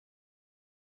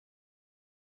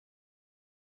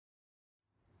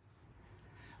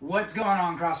What's going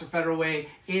on, CrossFit Federal Way?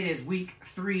 It is week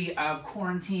 3 of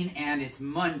quarantine and it's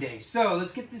Monday. So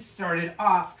let's get this started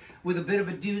off with a bit of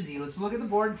a doozy. Let's look at the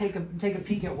board and take a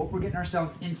peek at what we're getting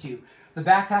ourselves into. The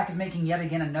backpack is making yet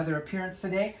again another appearance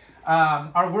today.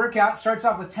 Our workout starts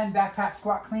off with 10 backpack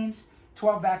squat cleans,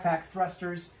 12 backpack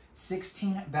thrusters,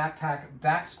 16 backpack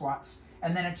back squats,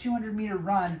 and then a 200-meter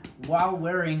run while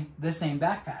wearing the same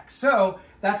backpack. So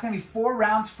that's going to be 4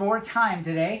 rounds, 4 time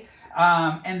today.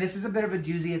 And this is a bit of a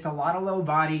doozy. It's a lot of low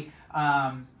body.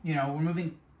 You know, we're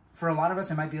moving, for a lot of us,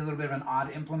 it might be a little bit of an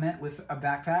odd implement with a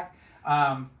backpack.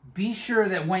 Be sure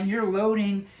that when you're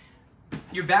loading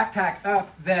your backpack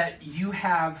up, that you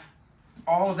have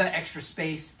all of that extra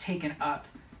space taken up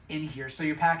in here. So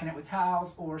you're packing it with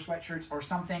towels or sweatshirts or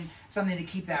something to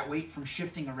keep that weight from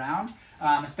shifting around,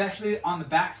 especially on the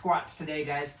back squats today,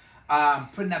 guys.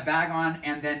 Putting that bag on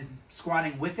and then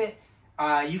squatting with it.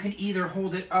 You can either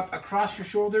hold it up across your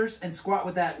shoulders and squat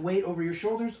with that weight over your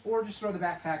shoulders, or just throw the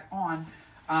backpack on.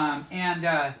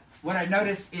 What I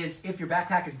noticed is if your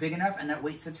backpack is big enough and that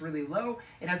weight sits really low,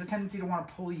 it has a tendency to want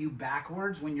to pull you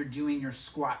backwards when you're doing your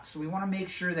squats. So we want to make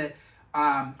sure that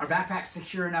our backpack's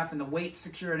secure enough and the weight's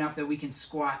secure enough that we can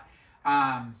squat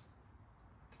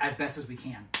as best as we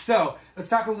can. So let's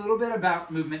talk a little bit about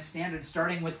movement standards,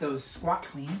 starting with those squat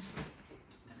cleans.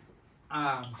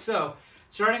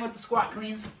 Starting with the squat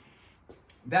cleans,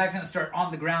 bag's going to start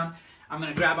on the ground. I'm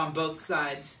going to grab on both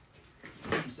sides.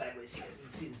 Come sideways here, you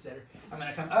can see this better. I'm going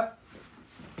to come up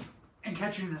and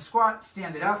catch it in a squat,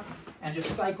 stand it up, and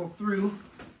just cycle through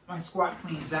my squat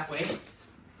cleans that way.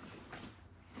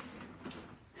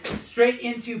 Straight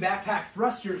into backpack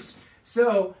thrusters.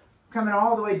 So coming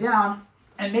all the way down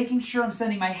and making sure I'm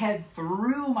sending my head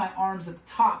through my arms at the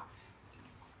top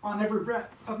on every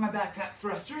rep of my backpack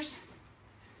thrusters.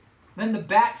 Then the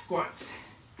back squats.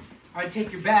 I would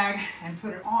take your bag and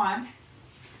put it on,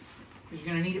 because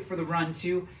you're going to need it for the run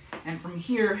too. And from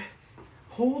here,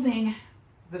 holding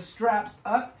the straps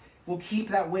up will keep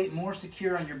that weight more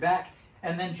secure on your back.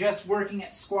 And then just working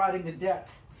at squatting to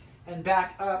depth and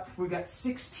back up. We've got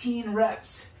 16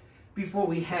 reps before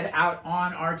we head out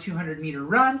on our 200-meter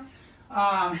run.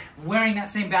 Wearing that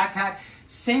same backpack.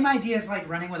 Same idea as like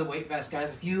running with a weight vest,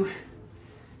 guys. If you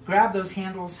grab those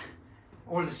handles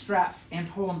or the straps and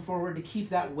pull them forward to keep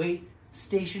that weight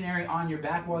stationary on your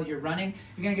back while you're running,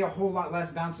 you're going to get a whole lot less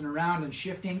bouncing around and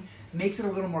shifting. Makes it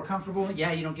a little more comfortable.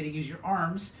 Yeah, you don't get to use your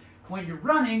arms when you're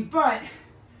running, but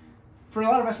for a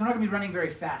lot of us, we're not going to be running very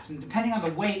fast. And depending on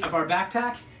the weight of our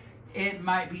backpack, it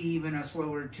might be even a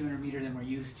slower 200-meter than we're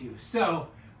used to. So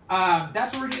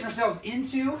that's what we're getting ourselves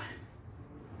into.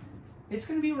 It's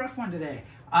going to be a rough one today.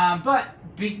 But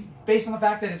based on the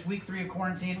fact that it's week 3 of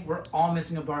quarantine, we're all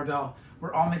missing a barbell.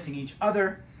 We're all missing each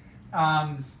other. You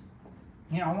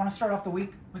know, I want to start off the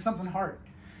week with something hard.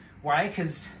 Why?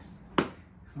 Because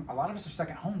a lot of us are stuck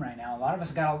at home right now. A lot of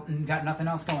us got nothing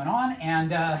else going on.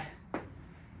 And,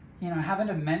 you know, having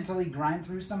to mentally grind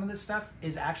through some of this stuff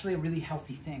is actually a really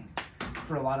healthy thing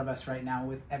for a lot of us right now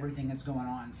with everything that's going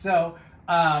on. So,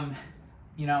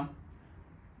 you know,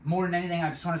 more than anything, I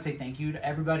just want to say thank you to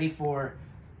everybody for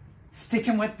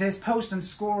sticking with this, posting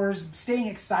scores, staying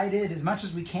excited as much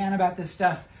as we can about this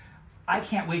stuff. I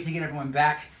can't wait to get everyone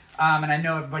back. And I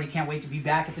know everybody can't wait to be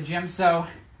back at the gym. So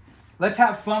let's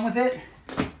have fun with it.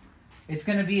 It's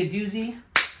going to be a doozy.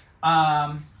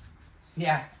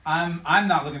 Yeah, I'm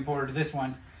not looking forward to this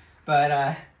one.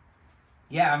 But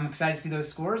yeah, I'm excited to see those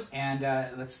scores. And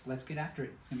let's get after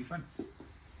it. It's going to be fun.